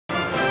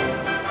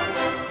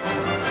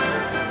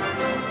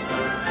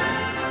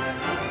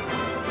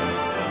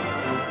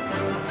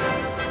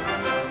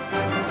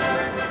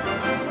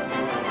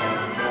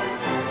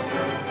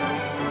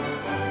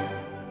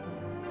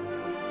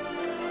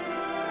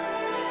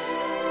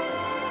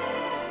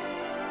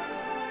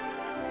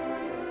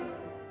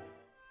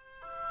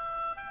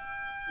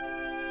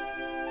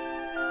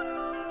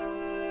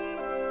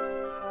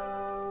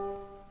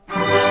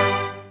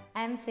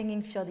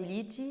singing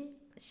Fiordiligi.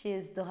 She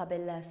is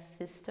Dorabella's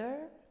sister.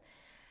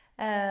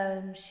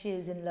 She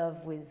is in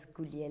love with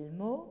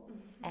Guglielmo,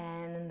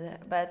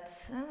 but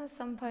at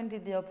some point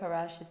in the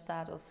opera she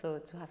starts also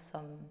to have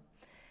some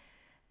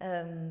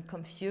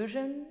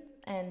confusion,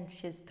 and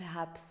she's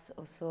perhaps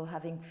also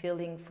having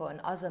feeling for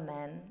another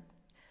man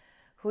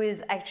who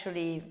is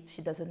actually,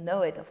 she doesn't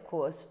know it of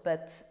course,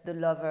 but the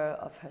lover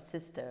of her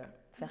sister,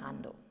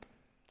 Ferrando.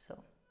 So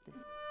this.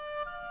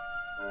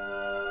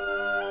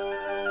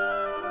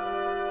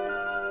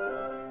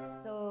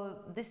 So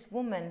this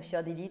woman,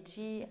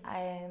 Fiordiligi,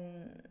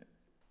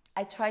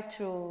 I try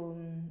to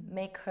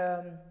make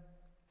her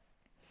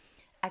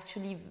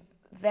actually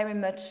very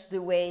much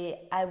the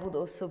way I would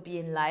also be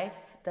in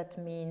life. That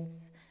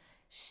means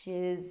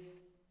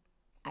she's,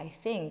 I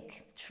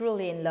think,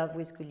 truly in love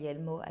with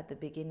Guglielmo at the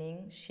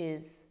beginning.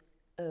 She's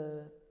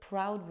a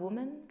proud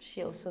woman.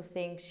 She also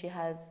thinks she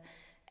has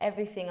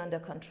everything under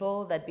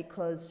control, that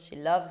because she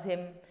loves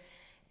him,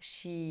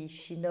 she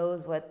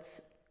knows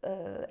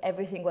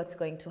everything what's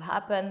going to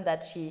happen,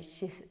 that she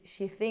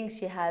thinks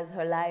she has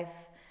her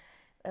life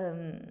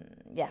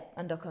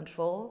under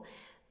control.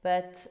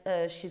 But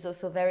she's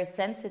also very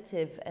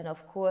sensitive, and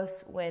of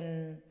course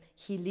when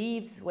he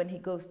leaves, when he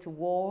goes to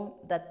war,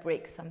 that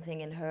breaks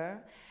something in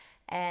her.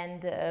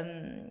 And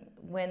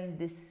when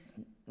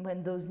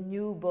those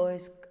new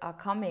boys are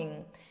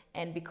coming,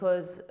 and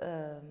because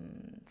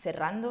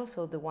Ferrando,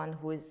 so the one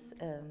who is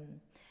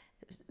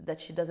that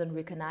she doesn't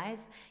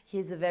recognize,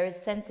 he's a very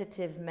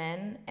sensitive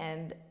man,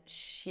 and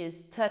she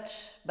is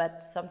touched by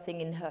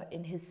something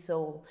in his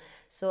soul.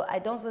 So I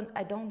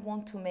don't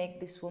want to make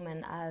this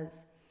woman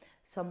as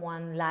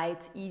someone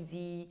light,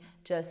 easy,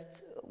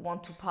 just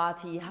want to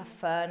party, have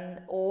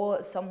fun,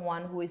 or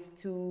someone who is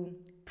too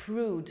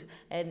prude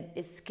and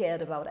is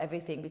scared about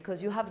everything,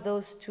 because you have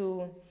those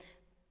two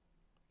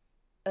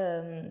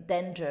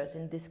dangers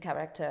in this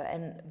character.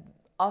 And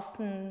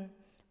often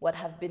what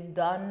have been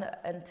done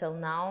until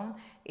now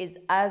is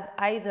as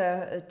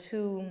either a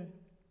too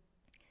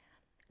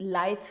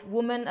light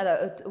woman,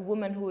 a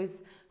woman who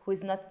is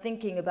not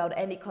thinking about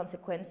any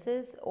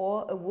consequences,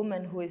 or a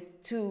woman who is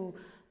too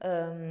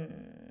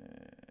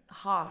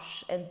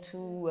harsh and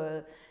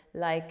to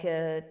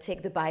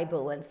take the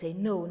Bible and say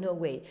no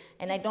way.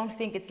 And I don't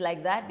think it's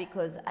like that,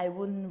 because I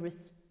wouldn't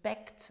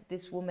respect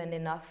this woman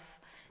enough.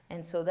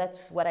 And so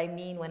that's what I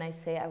mean when I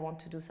say I want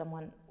to do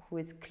someone who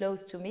is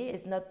close to me.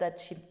 It's not that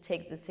she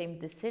takes the same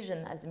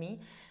decision as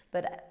me,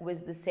 but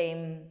with the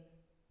same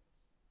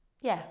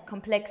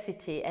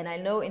complexity. And I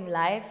know in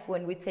life,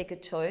 when we take a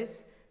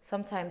choice,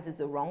 sometimes it's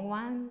a wrong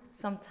one,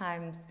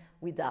 sometimes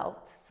we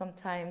doubt,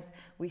 sometimes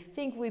we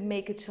think we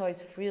make a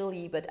choice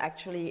freely, but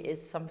actually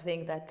is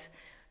something that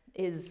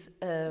is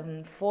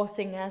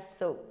forcing us.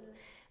 So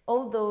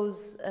all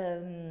those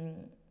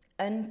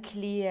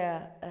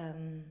unclear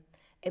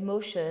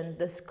emotion,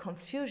 this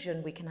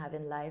confusion we can have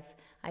in life,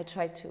 I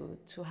try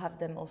to have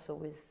them also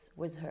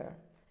with her,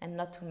 and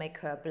not to make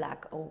her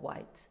black or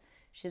white.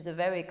 She's a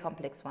very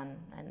complex one,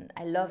 and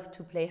I love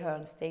to play her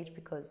on stage,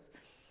 because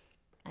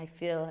I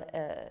feel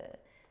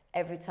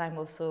every time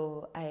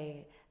also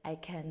I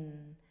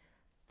can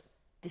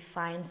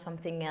define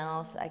something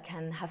else, I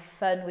can have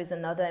fun with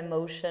another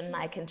emotion,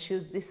 I can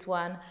choose this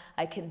one,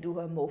 I can do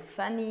her more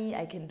funny,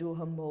 I can do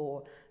her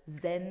more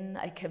zen,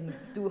 I can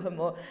do her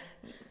more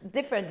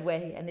different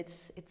way, and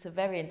it's a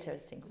very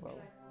interesting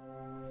role.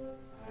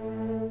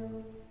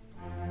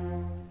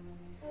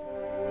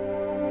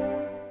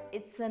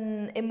 It's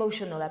an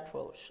emotional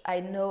approach. I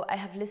know I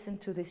have listened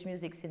to this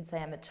music since I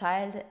am a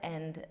child,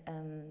 and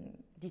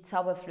Die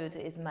Zauberflöte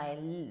is my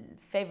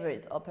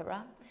favorite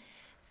opera.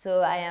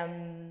 So I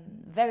am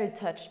very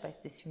touched by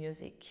this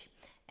music,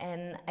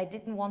 and I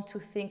didn't want to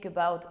think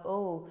about,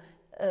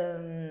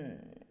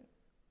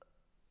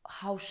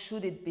 how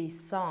should it be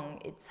sung?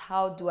 It's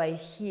how do I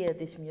hear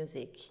this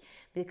music?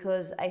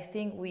 Because I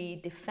think we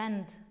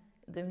defend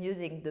the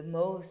music the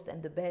most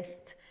and the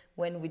best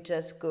when we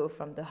just go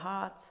from the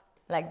heart,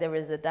 like there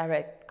is a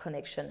direct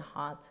connection,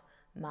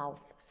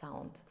 heart-mouth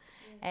sound.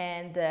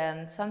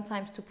 And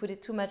sometimes to put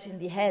it too much in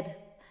the head,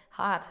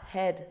 heart,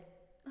 head,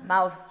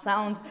 mouth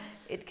sound,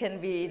 it can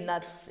be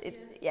nuts.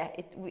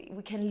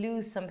 We can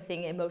lose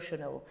something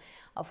emotional.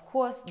 Of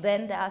course,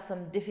 then there are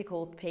some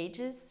difficult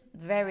pages,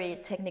 very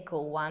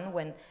technical one,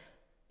 when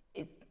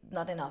it's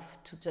not enough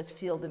to just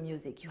feel the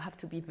music. You have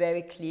to be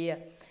very clear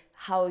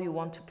how you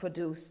want to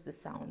produce the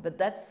sound. But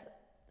that's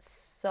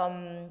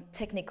some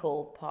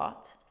technical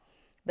part.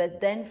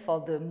 But then for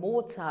the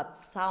Mozart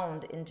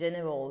sound in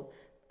general,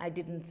 I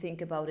didn't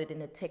think about it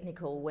in a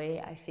technical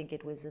way. I think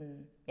it was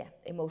an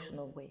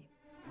emotional way.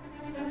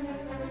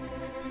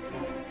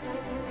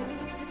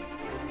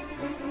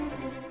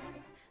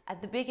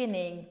 At the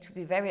beginning, to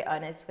be very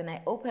honest, when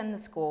I open the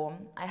score,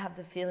 I have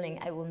the feeling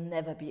I will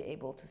never be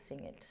able to sing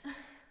it.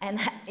 And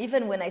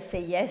even when I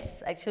say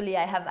yes, actually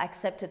I have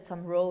accepted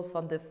some roles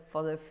for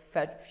the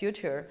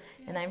future,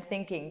 and I'm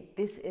thinking,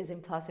 this is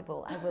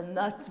impossible, I will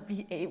not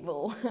be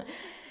able.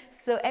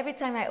 So every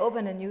time I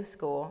open a new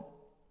score,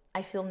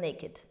 I feel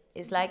naked.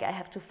 It's like I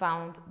have to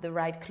find the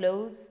right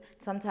clothes.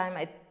 Sometimes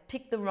I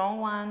pick the wrong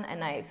one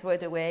and I throw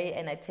it away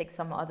and I take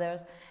some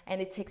others.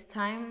 And it takes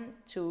time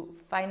to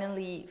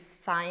finally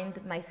find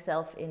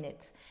myself in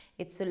it.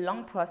 It's a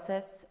long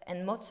process,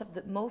 and most of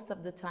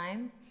the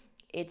time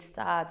it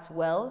starts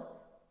well,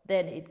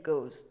 then it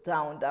goes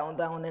down, down,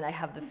 down, and I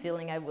have the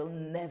feeling I will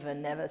never,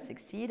 never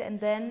succeed. And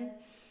then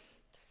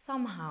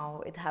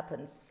somehow it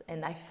happens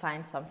and I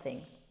find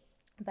something.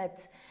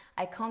 But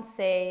I can't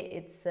say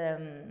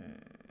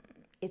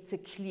it's a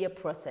clear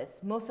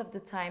process. Most of the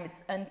time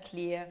it's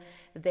unclear.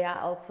 There are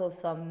also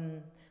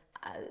some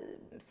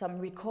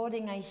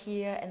recording I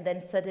hear, and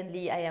then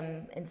suddenly I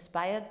am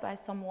inspired by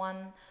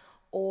someone,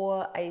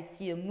 or I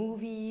see a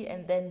movie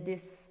and then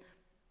this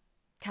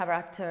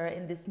character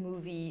in this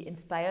movie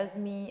inspires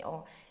me,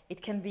 or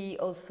it can be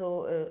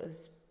also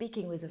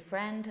speaking with a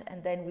friend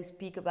and then we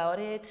speak about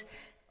it.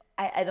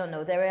 I don't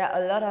know. There are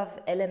a lot of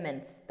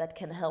elements that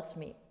can help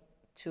me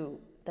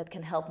to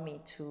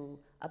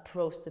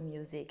approach the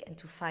music and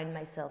to find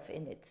myself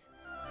in it.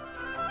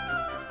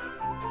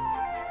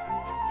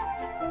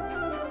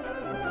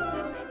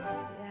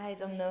 Yeah, I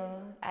don't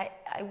know.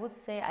 I would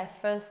say I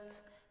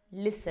first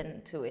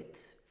listen to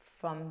it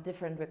from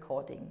different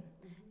recording,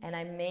 and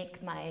I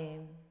make my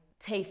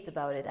taste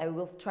about it. I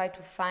will try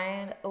to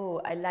find,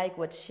 oh, I like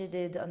what she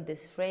did on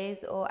this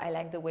phrase, or I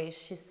like the way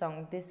she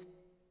sung this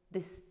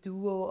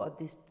duo or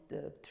this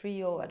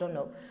trio, I don't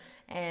know.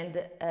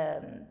 And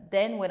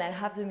then when I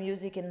have the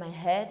music in my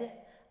head,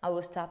 I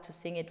will start to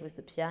sing it with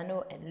the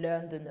piano and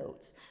learn the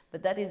notes.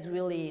 But that is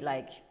really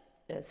like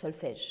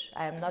solfège.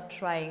 I am not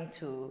trying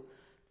to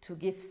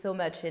give so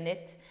much in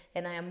it,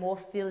 and I am more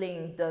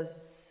feeling,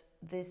 does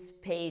this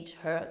page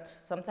hurt?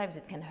 Sometimes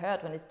it can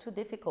hurt when it's too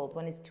difficult,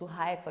 when it's too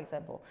high, for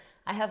example.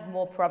 I have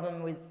more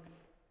problem with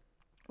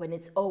when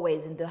it's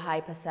always in the high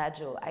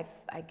passaggio.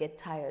 I get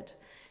tired.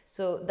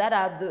 So that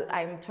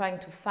I'm trying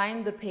to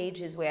find the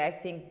pages where I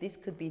think this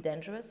could be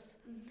dangerous.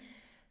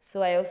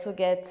 So I also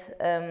get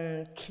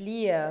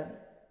clear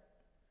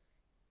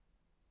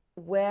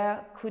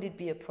where could it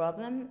be a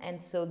problem,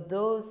 and so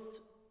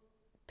those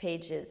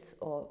pages,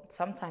 or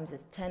sometimes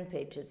it's 10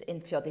 pages,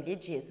 in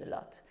Fiordiligi is a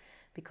lot,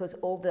 because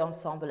all the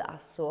ensemble are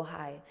so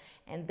high.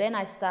 And then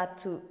I start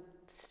to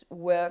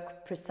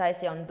work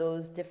precisely on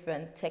those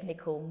different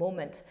technical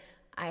moments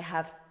I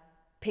have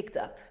picked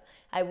up.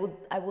 I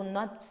will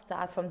not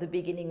start from the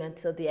beginning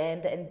until the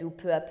end and do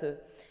peu à peu.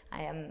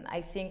 I am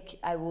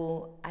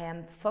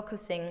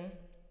focusing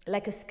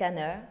like a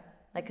scanner,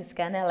 like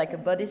a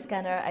body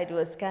scanner. I do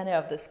a scanner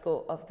of the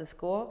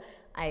score.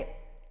 I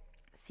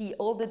see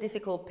all the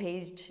difficult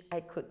page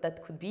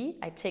that could be.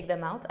 I take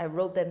them out. I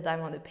wrote them down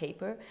on the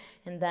paper,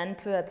 and then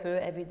peu à peu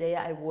every day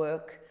I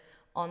work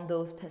on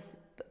those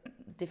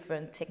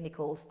different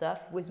technical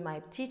stuff with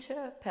my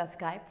teacher per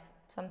Skype,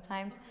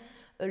 sometimes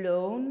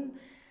alone,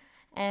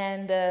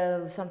 and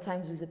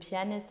sometimes with a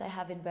pianist I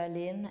have in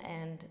Berlin.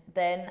 And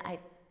then I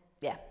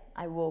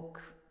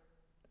walk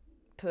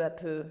peu à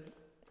peu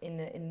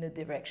in a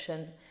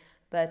direction.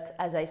 But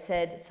as I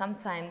said,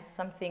 sometimes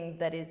something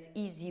that is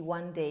easy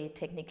one day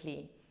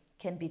technically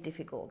can be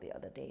difficult the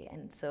other day,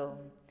 and so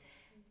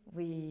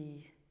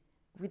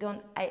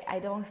I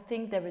don't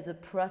think there is a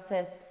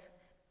process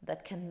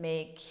that can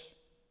make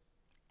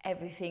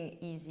everything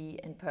easy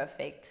and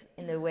perfect,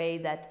 in a way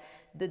that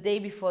the day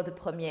before the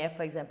premiere,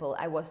 for example,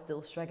 I was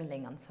still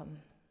struggling on some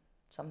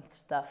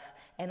stuff,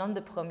 and on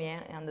the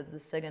premiere and the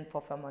second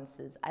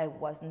performances I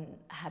wasn't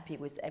happy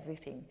with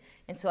everything,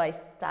 and so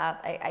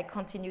I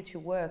continue to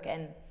work,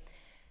 and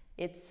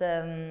it's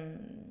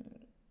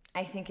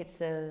I think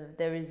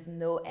there is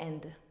no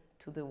end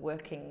to the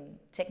working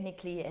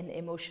technically and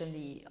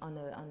emotionally on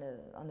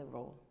a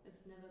role.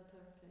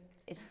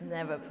 It's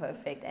never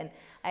perfect, and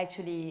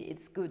actually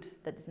it's good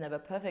that it's never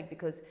perfect,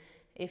 because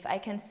if I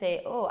can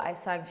say, oh, I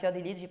sang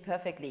Fiordiligi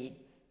perfectly,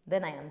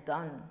 then I am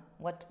done.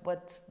 What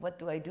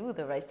do I do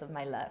the rest of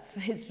my life?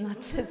 It's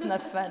not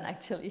fun,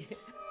 actually.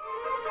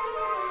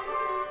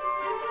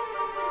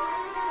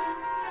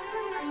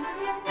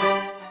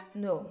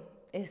 No,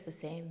 it's the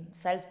same.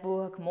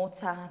 Salzburg,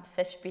 Mozart,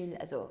 Festspiel,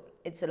 also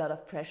it's a lot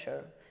of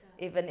pressure.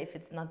 Even if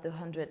it's not the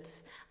 100,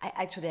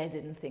 I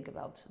didn't think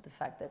about the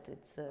fact that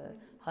it's a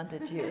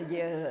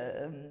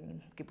 100-year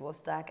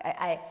Geburtstag.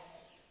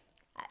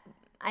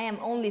 I am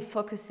only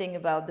focusing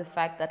about the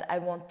fact that I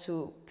want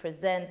to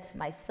present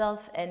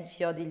myself and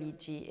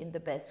Fiordiligi in the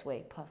best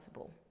way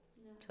possible.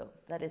 Yeah. So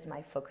that is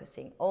my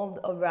focusing. All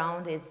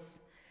around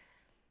it's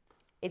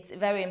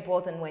very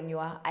important when you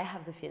are, I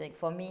have the feeling,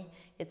 for me,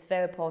 it's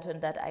very important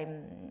that I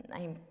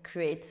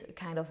create a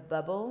kind of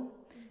bubble,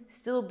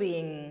 still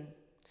being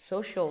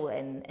social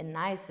and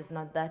nice, is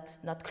not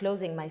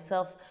closing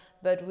myself,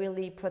 but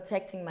really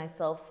protecting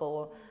myself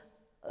for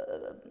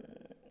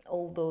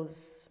all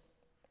those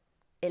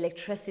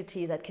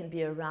electricity that can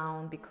be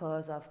around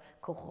because of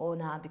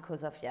Corona,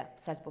 because of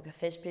Salzburger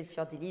Festspiel,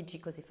 Fiordiligi,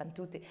 Così,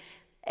 Tutte.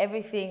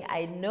 Everything,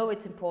 I know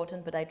it's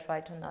important, but I try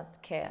to not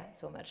care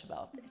so much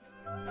about it.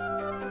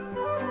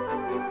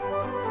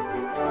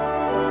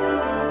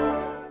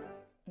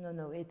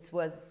 No, it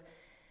was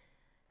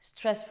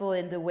stressful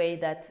in the way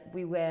that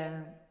we were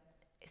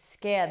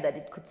scared that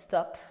it could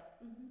stop,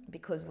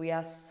 because we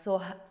are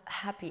so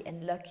happy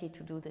and lucky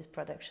to do this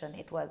production.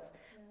 It was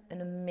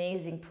an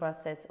amazing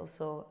process,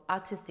 also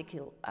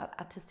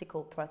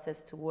artistical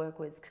process, to work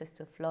with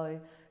Christoph Loy,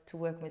 to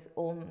work with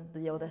all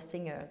the other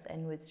singers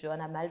and with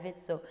Joana Mallwitz.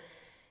 So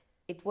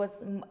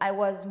I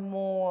was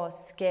more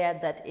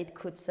scared that it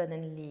could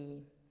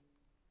suddenly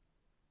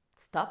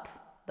stop,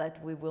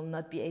 that we will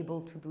not be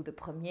able to do the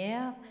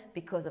premiere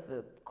because of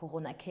a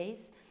corona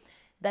case.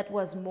 That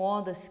was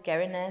more the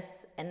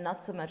scariness, and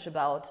not so much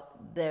about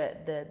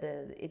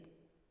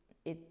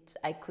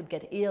I could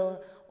get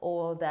ill,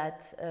 or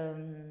that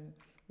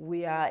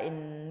we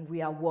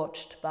are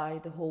watched by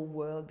the whole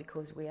world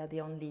because we are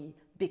the only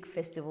big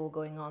festival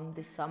going on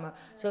this summer.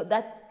 So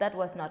that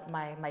was not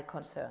my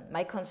concern.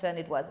 My concern,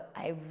 it was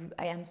I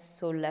am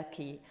so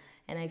lucky,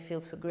 and I feel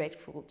so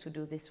grateful to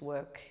do this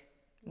work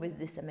with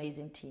this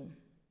amazing team.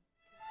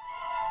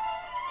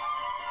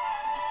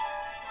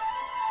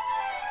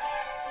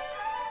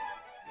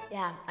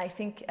 Yeah, I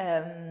think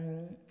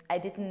I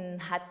didn't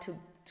have to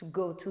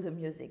go to the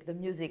music. The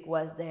music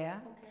was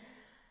there. Okay.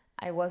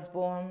 I was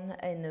born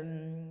in a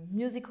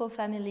musical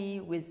family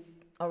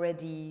with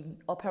already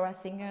opera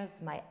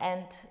singers. My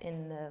aunt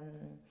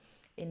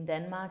in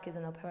Denmark is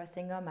an opera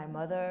singer. My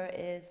mother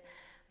is.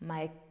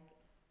 My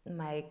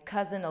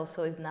cousin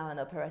also is now an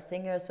opera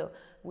singer. So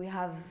we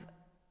have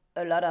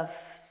a lot of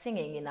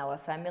singing in our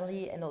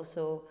family, and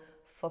also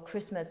for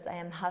Christmas, I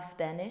am half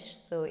Danish,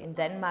 so in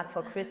Denmark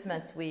for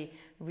Christmas we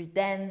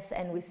dance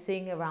and we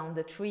sing around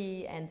the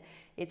tree, and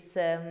it's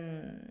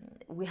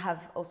we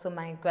have also,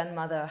 my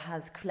grandmother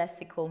has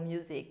classical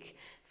music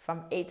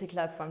from 8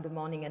 o'clock from the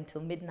morning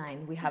until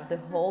midnight. We have the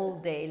whole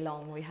day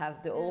long. We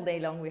have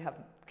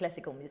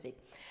classical music.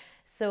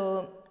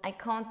 So I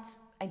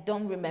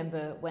don't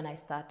remember when I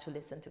started to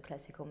listen to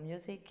classical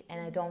music, and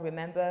I don't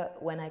remember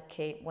when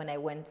I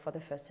went for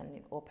the first time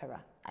in opera.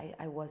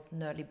 I was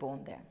nearly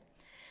born there.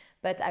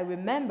 But I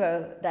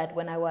remember that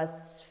when I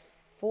was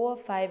 4 or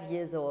 5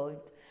 years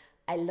old,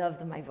 I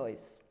loved my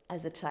voice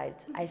as a child.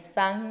 I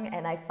sang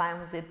and I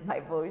found my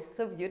voice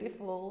so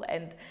beautiful,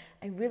 and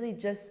I really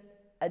just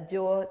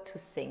adore to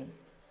sing.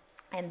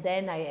 And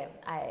then I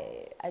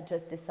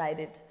just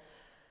decided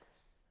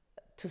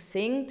to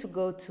sing, to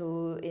go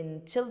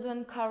in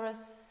children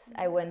chorus.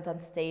 I went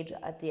on stage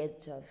at the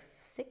age of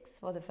 6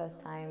 for the first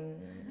time.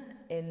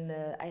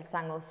 I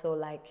sang also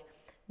like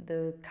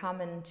the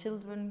common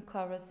children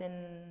chorus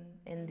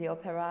in the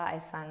opera. I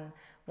sang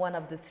one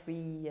of the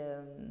 3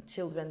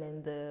 children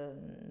in the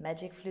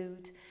magic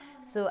flute.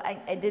 So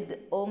I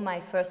did all my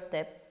first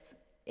steps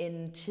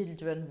in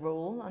children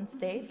roles on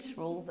stage.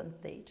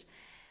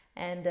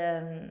 And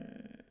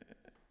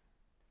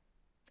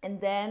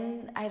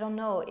then, I don't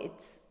know,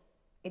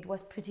 it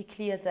was pretty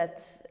clear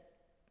that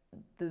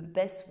the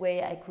best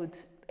way I could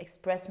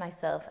express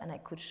myself and I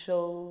could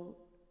show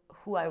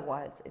who I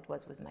was, it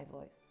was with my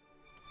voice.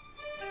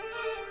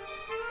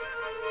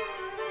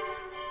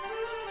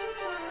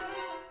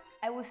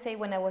 I would say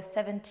when I was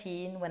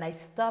 17, when I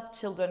stopped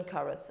children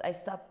chorus, I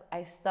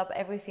stopped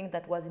everything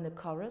that was in a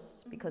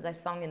chorus, because I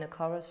sang in a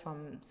chorus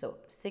from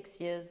 6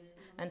 years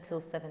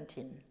until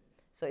 17.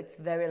 So it's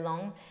very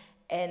long,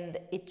 and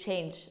it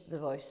changed the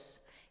voice.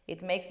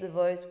 It makes the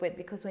voice wet,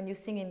 because when you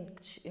sing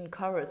in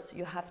chorus,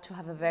 you have to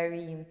have a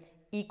very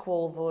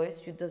equal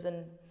voice.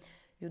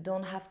 You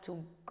don't have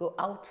to go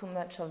out too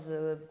much of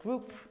the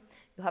group.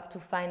 You have to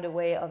find a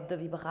way of the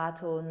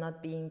vibrato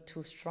not being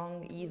too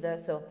strong either.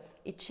 So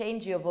it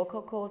changed your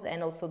vocal cords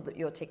and also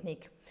your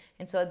technique.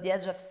 And so at the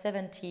age of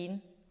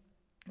 17,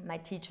 my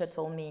teacher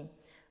told me,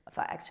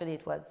 actually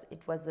it was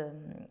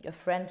a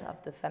friend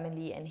of the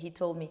family, and he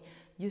told me,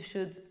 you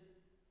should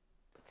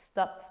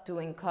stop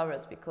doing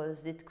chorus,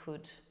 because it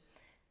could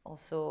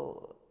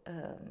also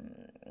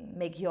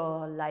make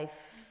your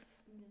life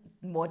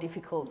more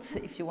difficult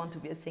if you want to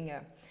be a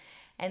singer.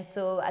 And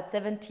so at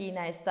 17,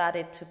 I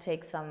started to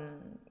take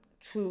some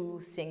true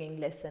singing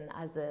lesson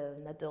as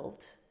an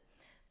adult.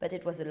 But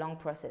it was a long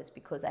process,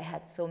 because I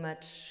had so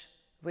much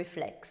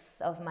reflex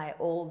of my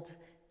old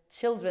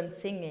children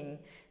singing,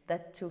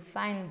 that to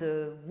find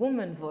the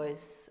woman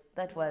voice,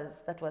 that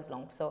was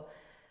long. So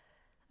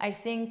I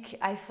think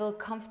I feel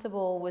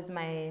comfortable with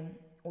my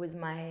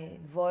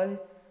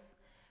voice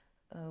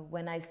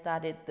when I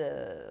started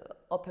the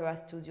opera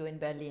studio in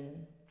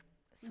Berlin.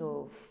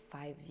 So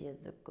 5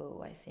 years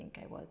ago, I think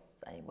I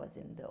was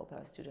in the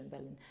opera studio in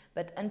Berlin.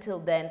 But until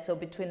then, so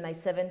between my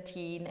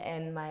 17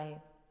 and my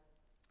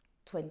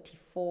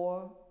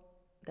 24,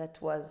 that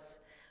was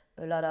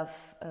a lot of,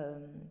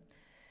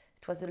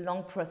 it was a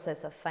long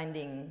process of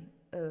finding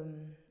a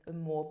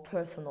more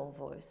personal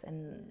voice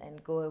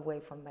and go away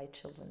from my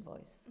children's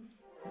voice.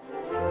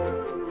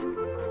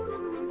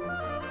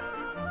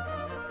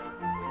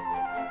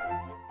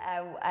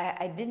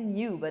 I didn't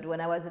know, but when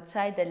I was a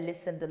child, I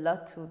listened a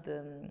lot to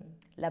the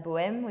La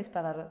Bohème with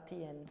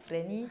Pavarotti and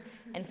Freni,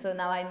 and so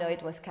now I know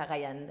it was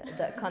Karajan,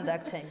 the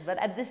conducting. But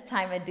at this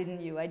time, I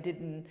didn't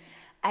know.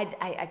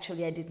 I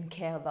actually, I didn't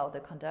care about the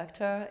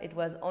conductor. It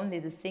was only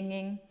the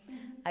singing.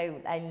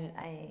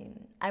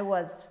 I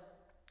was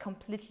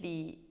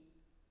completely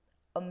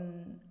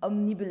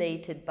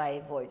omnibulated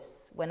by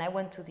voice. When I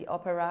went to the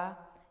opera,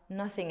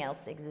 nothing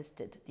else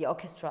existed. The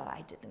orchestra,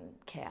 I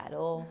didn't care at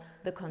all.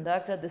 The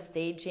conductor, the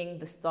staging,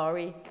 the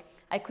story.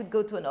 I could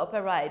go to an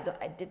opera,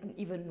 I didn't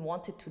even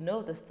wanted to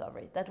know the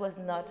story. That was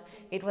not,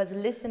 it was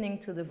listening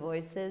to the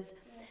voices,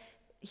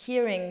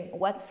 hearing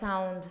what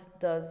sound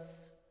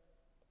does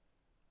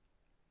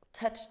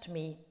touched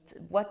me,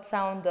 what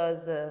sound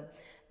does a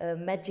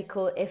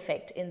magical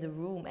effect in the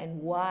room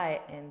and why.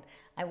 And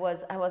I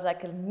was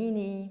like a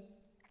mini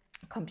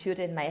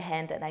computer in my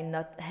hand, and I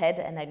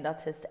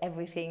noticed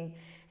everything.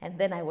 And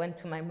then I went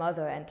to my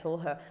mother and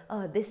told her,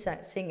 oh, this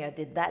singer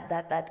did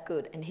that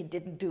good, and he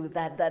didn't do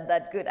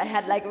that good. I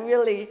had like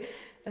really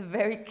a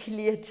very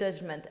clear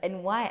judgment.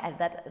 And why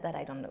that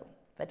I don't know,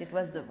 but it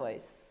was the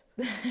voice.